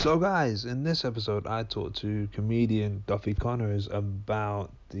So, guys, in this episode, I talked to comedian Duffy Connors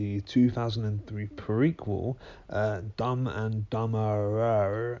about the 2003 prequel, Dumb and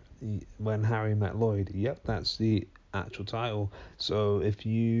Dumberer, When Harry Met Lloyd. Yep, that's the actual title. So, if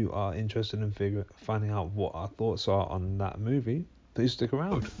you are interested in finding out what our thoughts are on that movie, please stick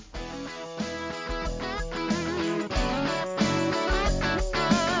around.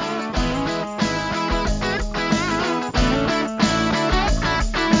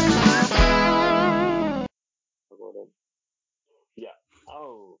 Recording. Yeah.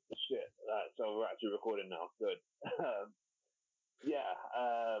 Oh shit. So we're actually recording now. Good. Um, yeah.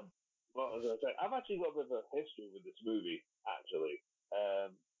 What was I saying? I've actually got a bit of a history with this movie. Actually,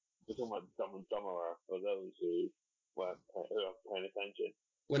 we're talking about Dumb and Dumberer for those who are paying attention.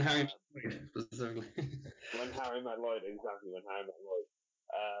 When Harry Um, specifically. when Harry Met Lloyd, exactly when Harry Met Lloyd.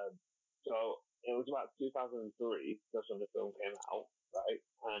 So it was about 2003. That's when the film came out, right?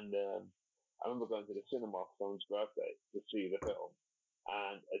 And I remember going to the cinema for someone's birthday to see the film,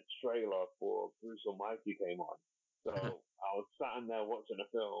 and a trailer for Bruce Almighty came on. So I was sat in there watching a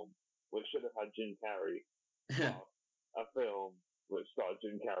film which should have had Jim Carrey, but a film which starred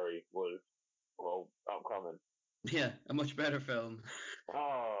Jim Carrey was upcoming. Yeah, a much better film.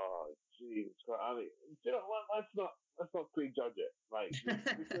 Oh, Jesus Christ! I mean, you know what? Let's not prejudge it. Like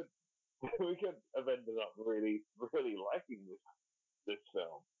we could we could have ended up really really liking this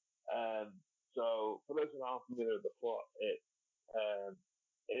film. Um, so for those who aren't familiar with the plot, um,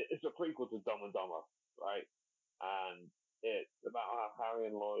 it's a prequel to Dumb and Dumber, right? And it's about how Harry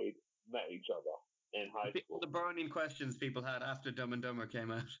and Lloyd met each other in high The school. burning questions people had after Dumb and Dumber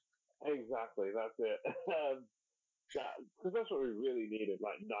came out. Exactly, that's it. Because that's what we really needed.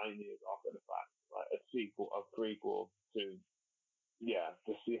 Like 9 years after the fact, like a sequel, a prequel to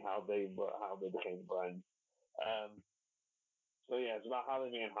to see how they became friends. Um, so yeah, it's about how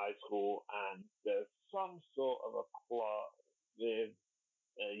they met in high school, and there's some sort of a plot with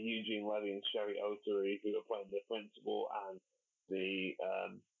Eugene Levy and Sherry O'Terry, who are playing the principal and the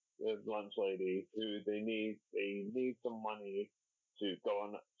lunch lady, who they need some money to go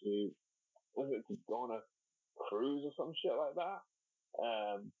on to go on a cruise or some shit like that.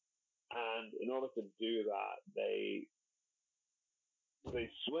 Um, and in order to do that, they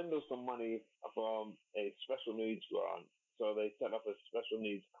swindle some money from a special needs grant. So they set up a special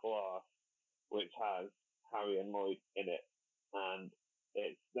needs class which has Harry and Lloyd in it, and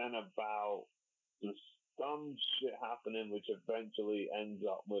it's then about some shit happening, which eventually ends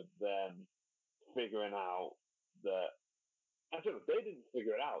up with them figuring out that actually they didn't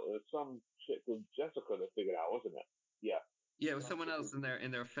figure it out. It was some shit called Jessica that figured it out, wasn't it? Yeah, Yeah, it was some someone shit else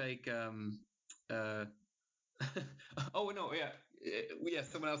in their fake uh oh no, yeah. Yeah,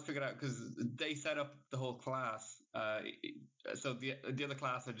 someone else figured out because they set up the whole class. So the other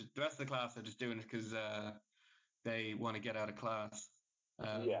class the rest of the class are just doing it because they want to get out of class.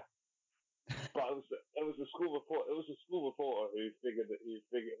 Um, yeah. But it was a school report. It was a school reporter who figured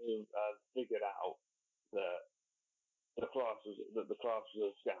out that the class was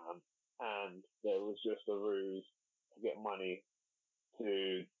a scam, and there was just a ruse to get money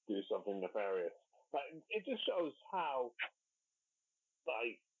to do something nefarious. Like it just shows how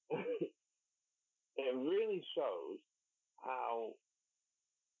like it really shows how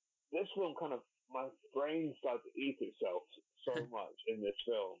this film kind of my brain started to eat itself so much in this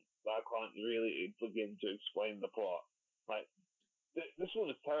film that I can't really begin to explain the plot. Like this one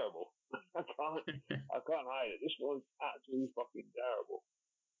is terrible. I can't hide it. This one's actually fucking terrible.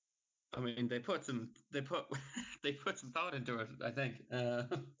 I mean, they put they put some thought into it. I think.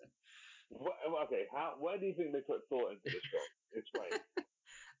 Okay, where do you think they put thought into this film? Explain.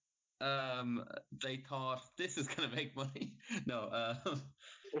 They thought this is gonna make money. No,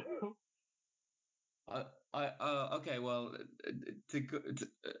 okay, well,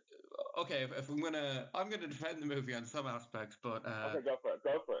 okay, if I'm gonna defend the movie on some aspects, but Okay, go for it.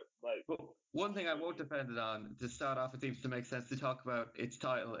 Go for it. Like, one thing I shoot won't me. defend it on to start off, it seems to make sense to talk about its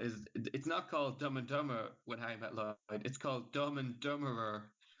title. Is it's not called Dumb and Dumber when Harry met Lloyd. It's called Dumb and Dumberer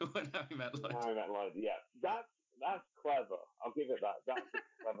when Harry met Lloyd. Harry Met Lloyd. Yeah, that's clever. I'll give it that. That's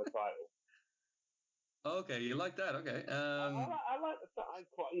a clever title. Okay, you like that? Okay. I like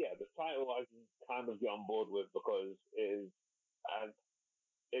the title I can kind of get on board with because and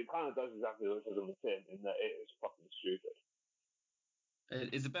it kind of does exactly what it says on the tin in that it is fucking stupid.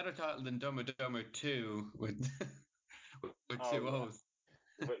 It's a better title than Dumb and Dumber Two with with Oh two yeah, O's.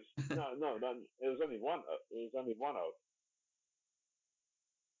 which no, it was only one. It was only one of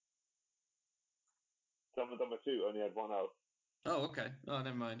Dumb and Dumber Two only had one of. Oh, okay. Oh,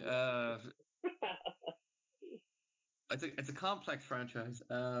 never mind. it's a complex franchise.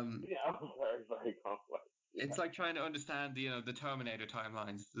 Yeah, very, very complex. It's like trying to understand the Terminator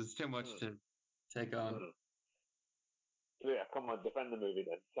timelines. There's too much to take on. So yeah, come on, defend the movie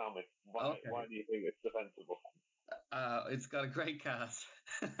then. Tell me why. Okay. Why do you think it's defensible? It's got a great cast.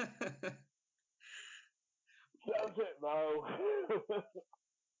 Does it though?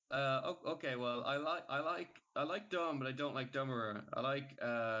 Okay, well, I like Dumb, but I don't like Dumberer. I like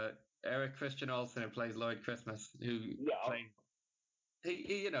Eric Christian Olsen, who plays Lloyd Christmas, who Yeah, plays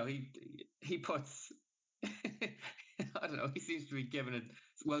he puts I don't know, he seems to be giving it.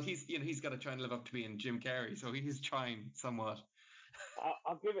 Well, he's got to try and live up to being Jim Carrey, so he's trying somewhat.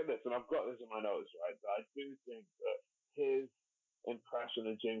 I'll give it this, and I've got this in my notes, right? That I do think that his impression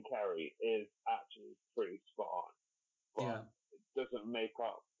of Jim Carrey is actually pretty spot on, but Yeah. it doesn't make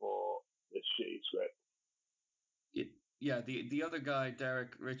up for the shitty script. Yeah, the other guy,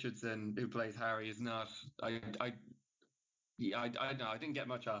 Derek Richardson, who plays Harry, is not. I know I didn't get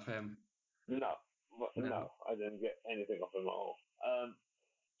much off him. No, No. I didn't get anything off him at all.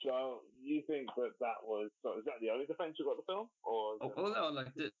 So you think that was so? Is that the only defense you got the film, or is Oh, there oh more? no,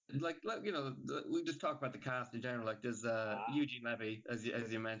 like we just talk about the cast in general. Like there's Uh, Eugene Levy, as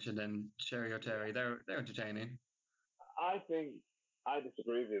you mentioned, and Sherry yeah, O'Terry. They're entertaining. I think I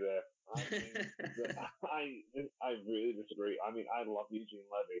disagree with you there. I think that I really disagree. I mean, I love Eugene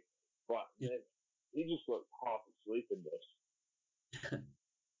Levy, but Yeah. he just looked half asleep in this.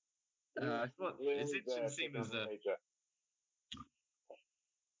 He was I thought it's clearly interesting to there see him putting as on a the paycheck.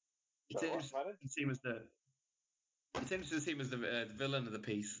 it's So what, interesting pardon? to see him as the villain of the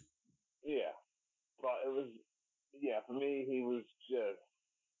piece. Yeah, but it was for me he was just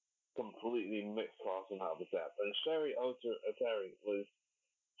completely mixed class and out of the depth. And Sherry O'Terry was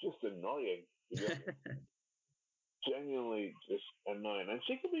just annoying, to be honest. Genuinely just annoying. And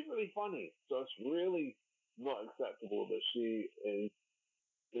she can be really funny. So it's really not acceptable that she is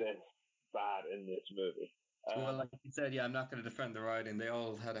this bad in this movie. Well, like you said, yeah, I'm not going to defend the writing. They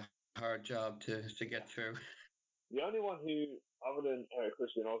all had a hard job to get through. The only one who, other than Eric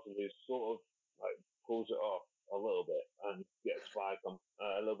Christian Olsen, who sort of like pulls it off a little bit and gets by a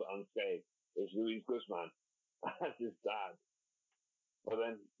little bit unscathed is Luis Guzman as his dad. But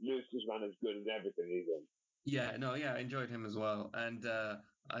then Luis Guzman is good in everything he's in. Yeah, no, yeah, I enjoyed him as well, and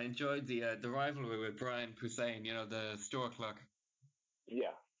I enjoyed the rivalry with Brian Posehn. The store clerk.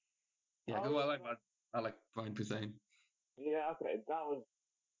 Yeah. Yeah, Oh well, yeah. I like Brian Posehn. Yeah. Okay. That was.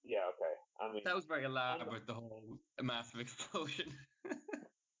 Yeah. Okay. I That mean, was very I'm not, elaborate. The whole massive explosion.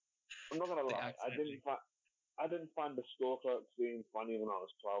 I'm not gonna They lie. accidentally. I didn't find the stalker scene funny when I was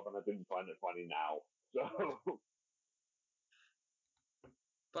 12, and I didn't find it funny now. So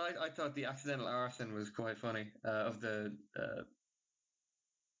But I thought the accidental arson was quite funny of the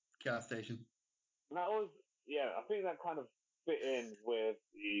gas station. that was, I think that kind of fit in with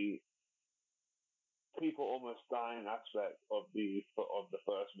the people almost dying aspect of the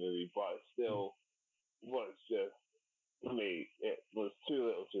first movie, but it still was just, for me, it was too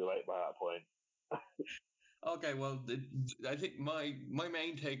little, too late by that point. Okay, well, I think my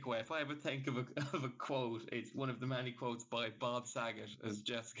main takeaway, if I ever think of a of a quote, it's one of the many quotes by Bob Saget as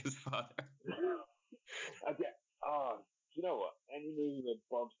Jessica's father. Okay. You know what? Any movie that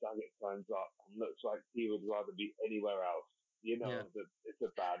Bob Saget signs up and looks like he would rather be anywhere else, you Yeah, know that it's a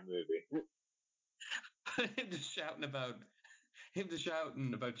bad movie. him just shouting about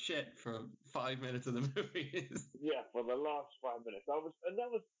shit for 5 minutes of the movie. Yeah, for the last 5 minutes, that was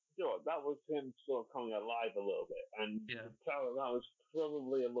him sort of coming alive a little bit, and you Yeah, could tell that was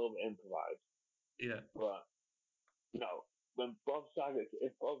probably a little bit improvised. yeah. But no, if Bob Saget's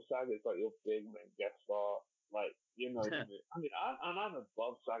like your big man guest star, like the movie. I mean, I'm a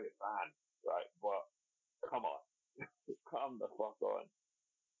Bob Saget fan, right? But come on, come the fuck on.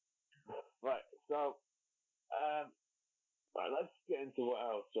 Right, so right, let's get into what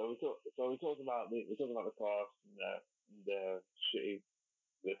else. We talked about the cast and the shitty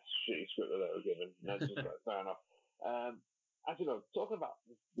the shitty script that they were given. And that's just like fair enough. Actually, no, talking about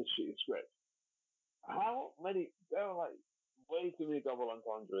the shitty script, how many? There are like way too many double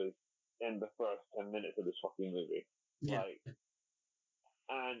entendres in the first 10 minutes of this fucking movie. Yeah. Like,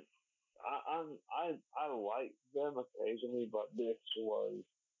 and I like them occasionally, but this was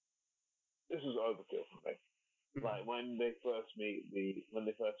overkill for me. Like when they first meet the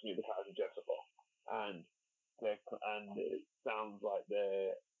character Jessica, and it sounds like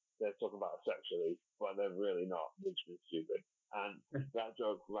they're talking about it sexually, but they're really not, which is stupid. And that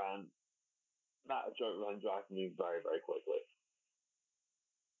joke ran dry for me very, very quickly.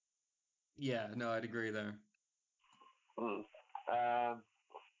 Yeah, no, I'd agree there. Mm. Um,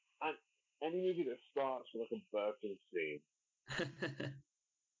 and any movie that starts with like a birthing scene,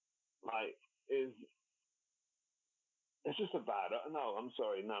 like is it's just a bad. No, I'm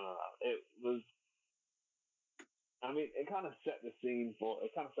sorry, no. It was. I mean, it kind of set the scene for.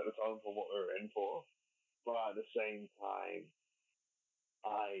 It kind of set the tone for what we were in for. But at the same time,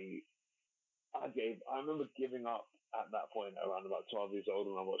 I I remember giving up at that point around about 12 years old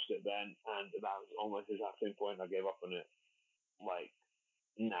when I watched it then, and that was almost the exact same point I gave up on it. Like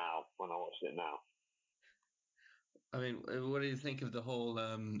now when I watched it now. I mean, what do you think of the whole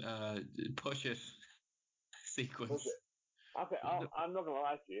push it Was sequence? it? Okay, I'm not gonna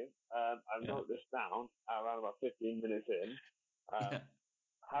lie to you. I Yeah, wrote this down around about 15 minutes in. yeah.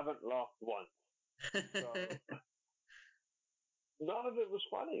 Haven't laughed once. So none of it was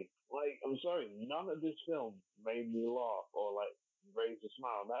funny. Like, I'm sorry, none of this film made me laugh or like raise a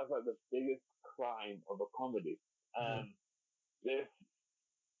smile. That's like the biggest crime of a comedy. Um, this,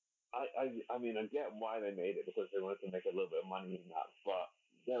 I mean, I get why they made it because they wanted to make a little bit of money in that, but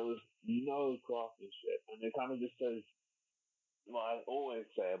there was no craftsmanship, and it kind of just says what I always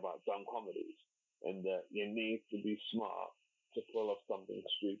say about dumb comedies, and that you need to be smart to pull off something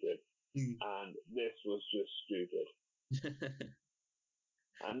stupid, Mm. and this was just stupid.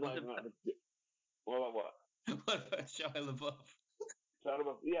 And what not even like about the well, what? what about Shia LaBeouf?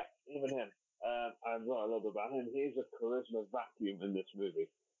 Yeah, even him. I've got a little bit about him. He's a charisma vacuum in this movie.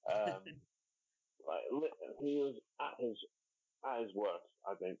 Um, like he was at his worst,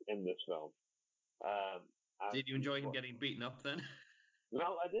 I think, in this film. As Did you he enjoy him was. getting beaten up then?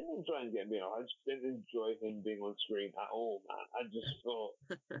 No, I didn't enjoy him getting beat up. I just didn't enjoy him being on screen at all, man. I just thought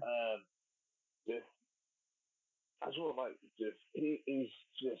this. I sort of like just he's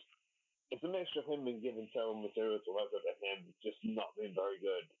just. It's a mixture of him being given terrible material to work with and him just not being very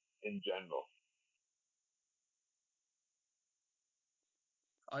good in general.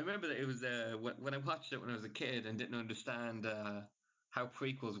 I remember that it was when I watched it when I was a kid and didn't understand how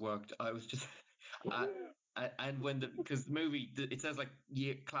prequels worked. I was just and when because the movie it says like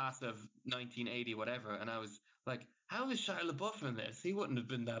year class of 1980 whatever, and I was like, how is Shia LaBeouf in this? He wouldn't have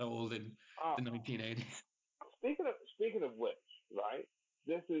been that old in Oh, the 1980s. speaking of which, right?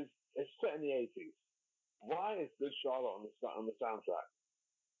 This is it's set in the 80s. Why is Good Charlotte on the soundtrack?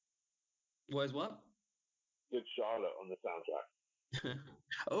 Was what? Good Charlotte on the soundtrack.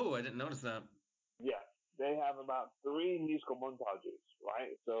 Oh, I didn't notice that. Yeah, they have about three musical montages,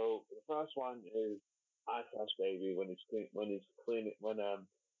 right? So the first one is "I Crash Baby" when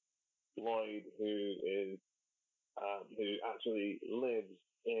Lloyd, who actually lives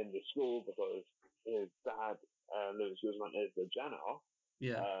in the school because his dad, Lewis Guzman, is the janitor,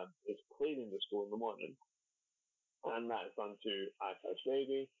 Yeah. is cleaning the school in the morning, and that is done to "I Crash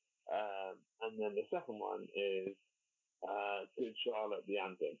Baby." And then the second one is "Good Charlotte," the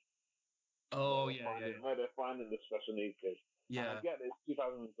anthem, Oh yeah, yeah, where they're finding the special needs kids. And I yeah. get it's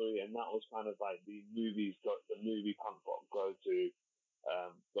 2003, and that was kind of like the movie punk rock go to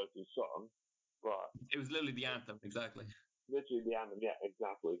song, but It was literally the anthem, exactly. literally the anthem. Yeah,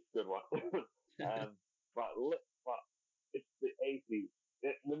 exactly, good one. um, but it's the 80s.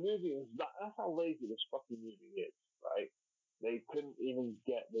 The movie is that's how lazy this fucking movie is, right? They couldn't even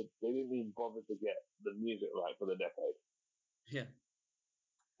they didn't even bother to get the music right for the decade. Yeah.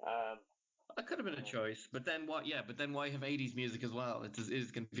 Um, That could have been a choice, but then what? Yeah, but then why have 80s music as well? It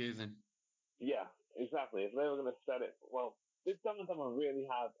is confusing. yeah, exactly. If they were going to set it, well, did Dumb and Dumber really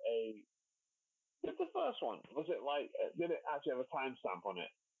have a? Did the first one was it like? Did it actually have a timestamp on it?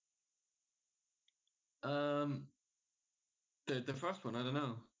 Um, the first one, I don't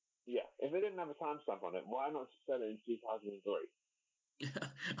know. Yeah. If it didn't have a timestamp on it, why not set it in 2003?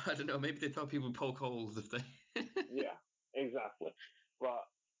 I don't know. Maybe they thought people would poke holes if they. Yeah, exactly. But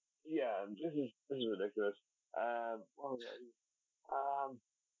yeah, this is ridiculous. What was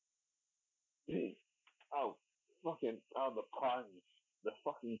it? Oh, the puns, the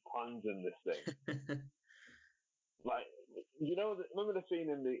fucking puns in this thing. Like, remember the scene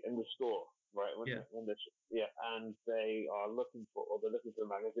in the store, right? Yeah, Yeah, and they're looking for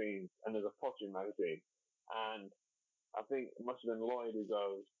magazines, and there's a pottery magazine, and I think it must have been Lloyd who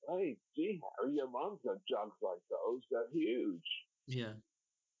goes, "Hey, gee, Harry, your mom's got jugs like those. They're huge." yeah.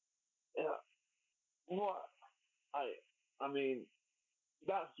 Yeah, what? I, I mean,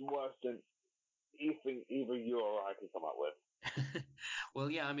 that's worse than either you or I can come up with. Well,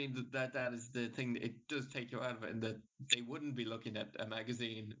 yeah. I mean that is the thing. It does take you out of it, and that they wouldn't be looking at a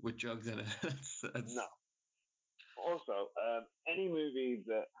magazine with drugs in it. No. That's Also, any movie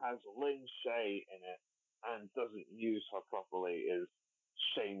that has Lynn Shay in it and doesn't use her properly is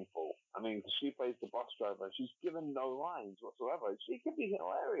shameful. I mean, she plays the bus driver. She's given no lines whatsoever. She could be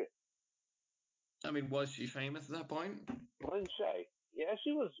hilarious. I mean, was she famous at that point? Lynn Shay. Yeah,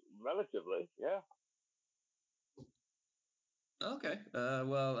 she was relatively. Yeah. Okay.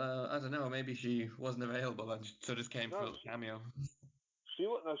 Well, I don't know. Maybe she wasn't available and so just came for a No, little cameo. she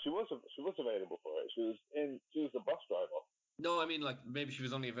was. No, she was available for it. She was in. She was the bus driver. No, I mean, like maybe she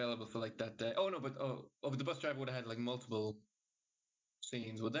was only available for like that day. Oh no, but the bus driver would have had like multiple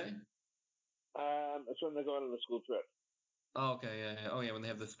scenes, would they? It's when they're going on the school trip. Oh, okay, yeah, yeah. Oh yeah, when they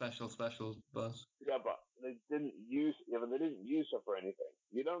have the special bus. Yeah, but they didn't use. Yeah, but they didn't use her for anything.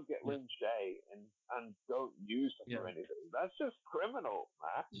 You don't get Yeah, Lynn Shay and don't use her for yeah, anything. That's just criminal,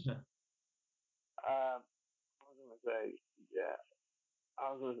 man. yeah. I was gonna say, yeah.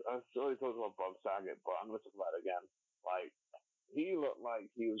 I was already talking about Bob Saget, but I'm gonna talk about it again. Like he looked like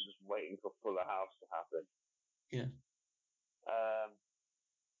he was just waiting for Fuller House to happen. Yeah. Um,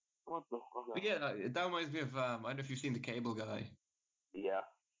 what the But fuck? yeah, that reminds me of I don't know if you've seen the Cable Guy Yeah.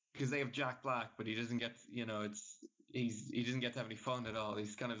 because they have Jack Black, but he doesn't get he doesn't get to have any fun at all.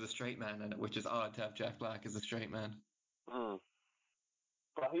 He's kind of the straight man in it, which is odd to have Jack Black as a straight man. Mm.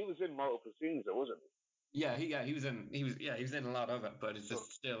 But he was in multiple scenes, though, wasn't He was in a lot of it, but it's he?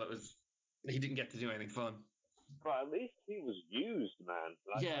 just still it was he didn't get to do anything fun. But at least he was used, man.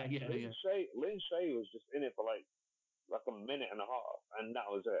 Like Yeah, yeah, yeah, Lynn Shay was just in it for like a minute and a half, and that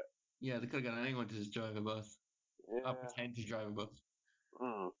was it. yeah. They could have got anyone to just drive a bus or Yeah. pretend to drive a bus.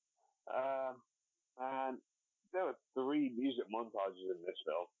 Mm. Um, and there were three music montages in this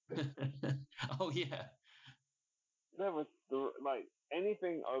film. Oh yeah, There were like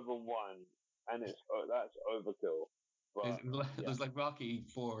anything over one, and that's overkill. it But it yeah. was like Rocky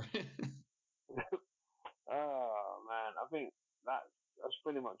Four. Oh man, I think that's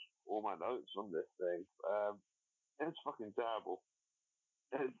pretty much all my notes on this thing. It's fucking terrible.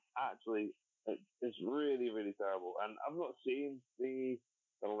 It's actually it's really really terrible, and I've not seen the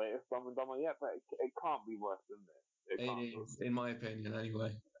latest Dumb and Dumber yet, but it can't be worse than this. It It can't be is, in my opinion,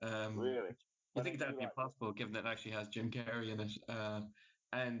 anyway. really. You But think then that'd you be like this impossible given that it actually has Jim Carrey in it,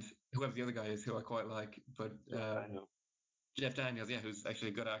 and whoever the other guy is, who I quite like, but Jeff Daniels. Jeff Daniels, yeah, who's actually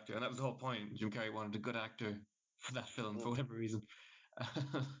a good actor, and that was the whole point. Jim Carrey wanted a good actor for that film for Mm. whatever reason.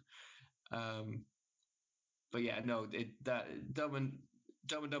 um, but yeah, no, Dumb and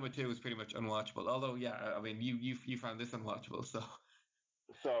Dumber Two was pretty much unwatchable. Although, yeah, I mean, you found this unwatchable, so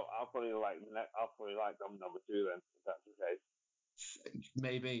So I'll probably like number two then, if that's the case.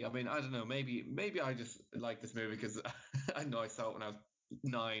 maybe. I mean, I don't know. Maybe I just like this movie because I know I saw it when I was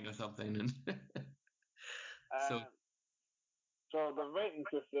 9 or something, and so Um, so the rating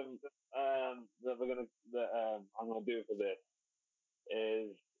system that I'm gonna do for this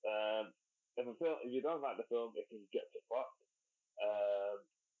is if you don't like the film, it can get to fuck.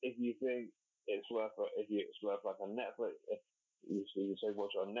 If you think it's worth like on Netflix, if you say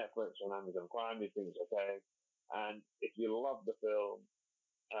watch it on Netflix or on Amazon Prime, you think it's okay. And if you love the film,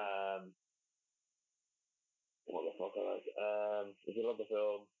 um, what the fuck are if you love the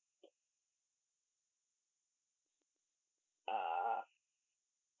film, uh,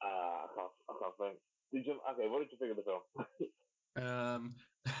 I can't think. Okay? What did you think of the film? um,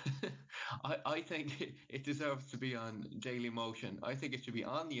 I think it deserves to be on Daily Motion. I think it should be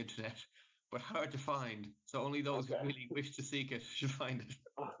on the internet, but hard to find. So only those who Okay, really wish to seek it should find it.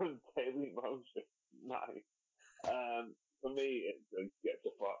 Daily Motion, nice. For me, it's a get to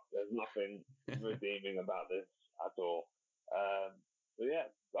fuck. There's nothing redeeming about this at all. So yeah,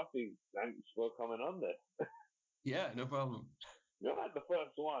 Duffy, thanks for coming on this. Yeah, no problem. You're like the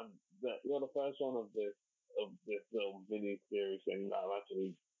first one you're the first one of this little mini series thing that I've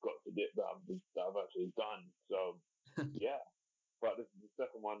actually got to get that I've actually done. So yeah, but this is the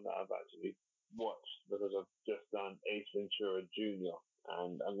second one that I've actually watched because I've just done Ace Ventura Jr.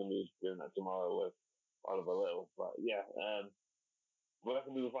 and I'm gonna be doing that tomorrow with Oliver Little. But yeah, where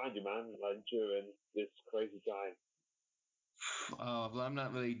can we find you, man? Like during this crazy time. Oh, well, I'm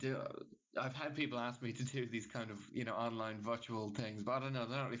not really do. I've had people ask me to do these kind of, online virtual things, but I don't know,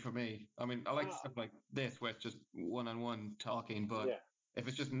 they're not really for me. I mean, I like Ah, stuff like this where it's just one-on-one talking, but yeah. if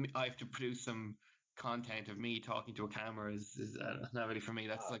it's just me, I have to produce some content of me talking to a camera is not really for me.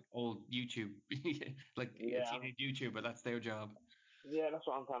 That's Ah, like old YouTube, like a yeah. teenage YouTuber. That's their job. Yeah, that's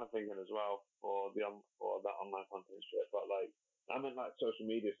what I'm kind of thinking as well for for that online content shit. But like, I meant like social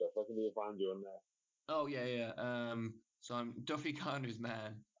media stuff. Where can we find you on there? Oh yeah, yeah. So I'm Duffy Connors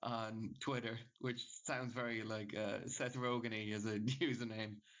man on Twitter, which sounds very like Seth Rogen-y as a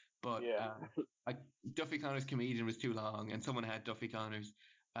username, but Yeah. Duffy Connors comedian was too long, and someone had Duffy Connors.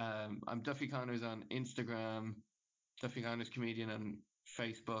 I'm Duffy Connors on Instagram, Duffy Connors comedian on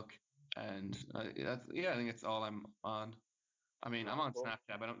Facebook, and I think that's all I'm on. I mean, I'm on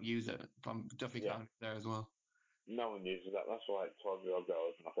Snapchat, but I don't use it. I'm Duffy Yeah. Connor's there as well. No one uses that. That's why 12-year-old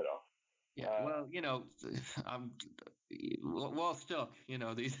girls knock it off. Yeah, well, I'm we're all stuck.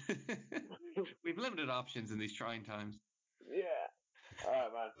 These we've limited options in these trying times. Yeah. All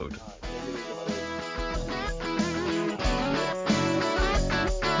right, man. All right, take it easy.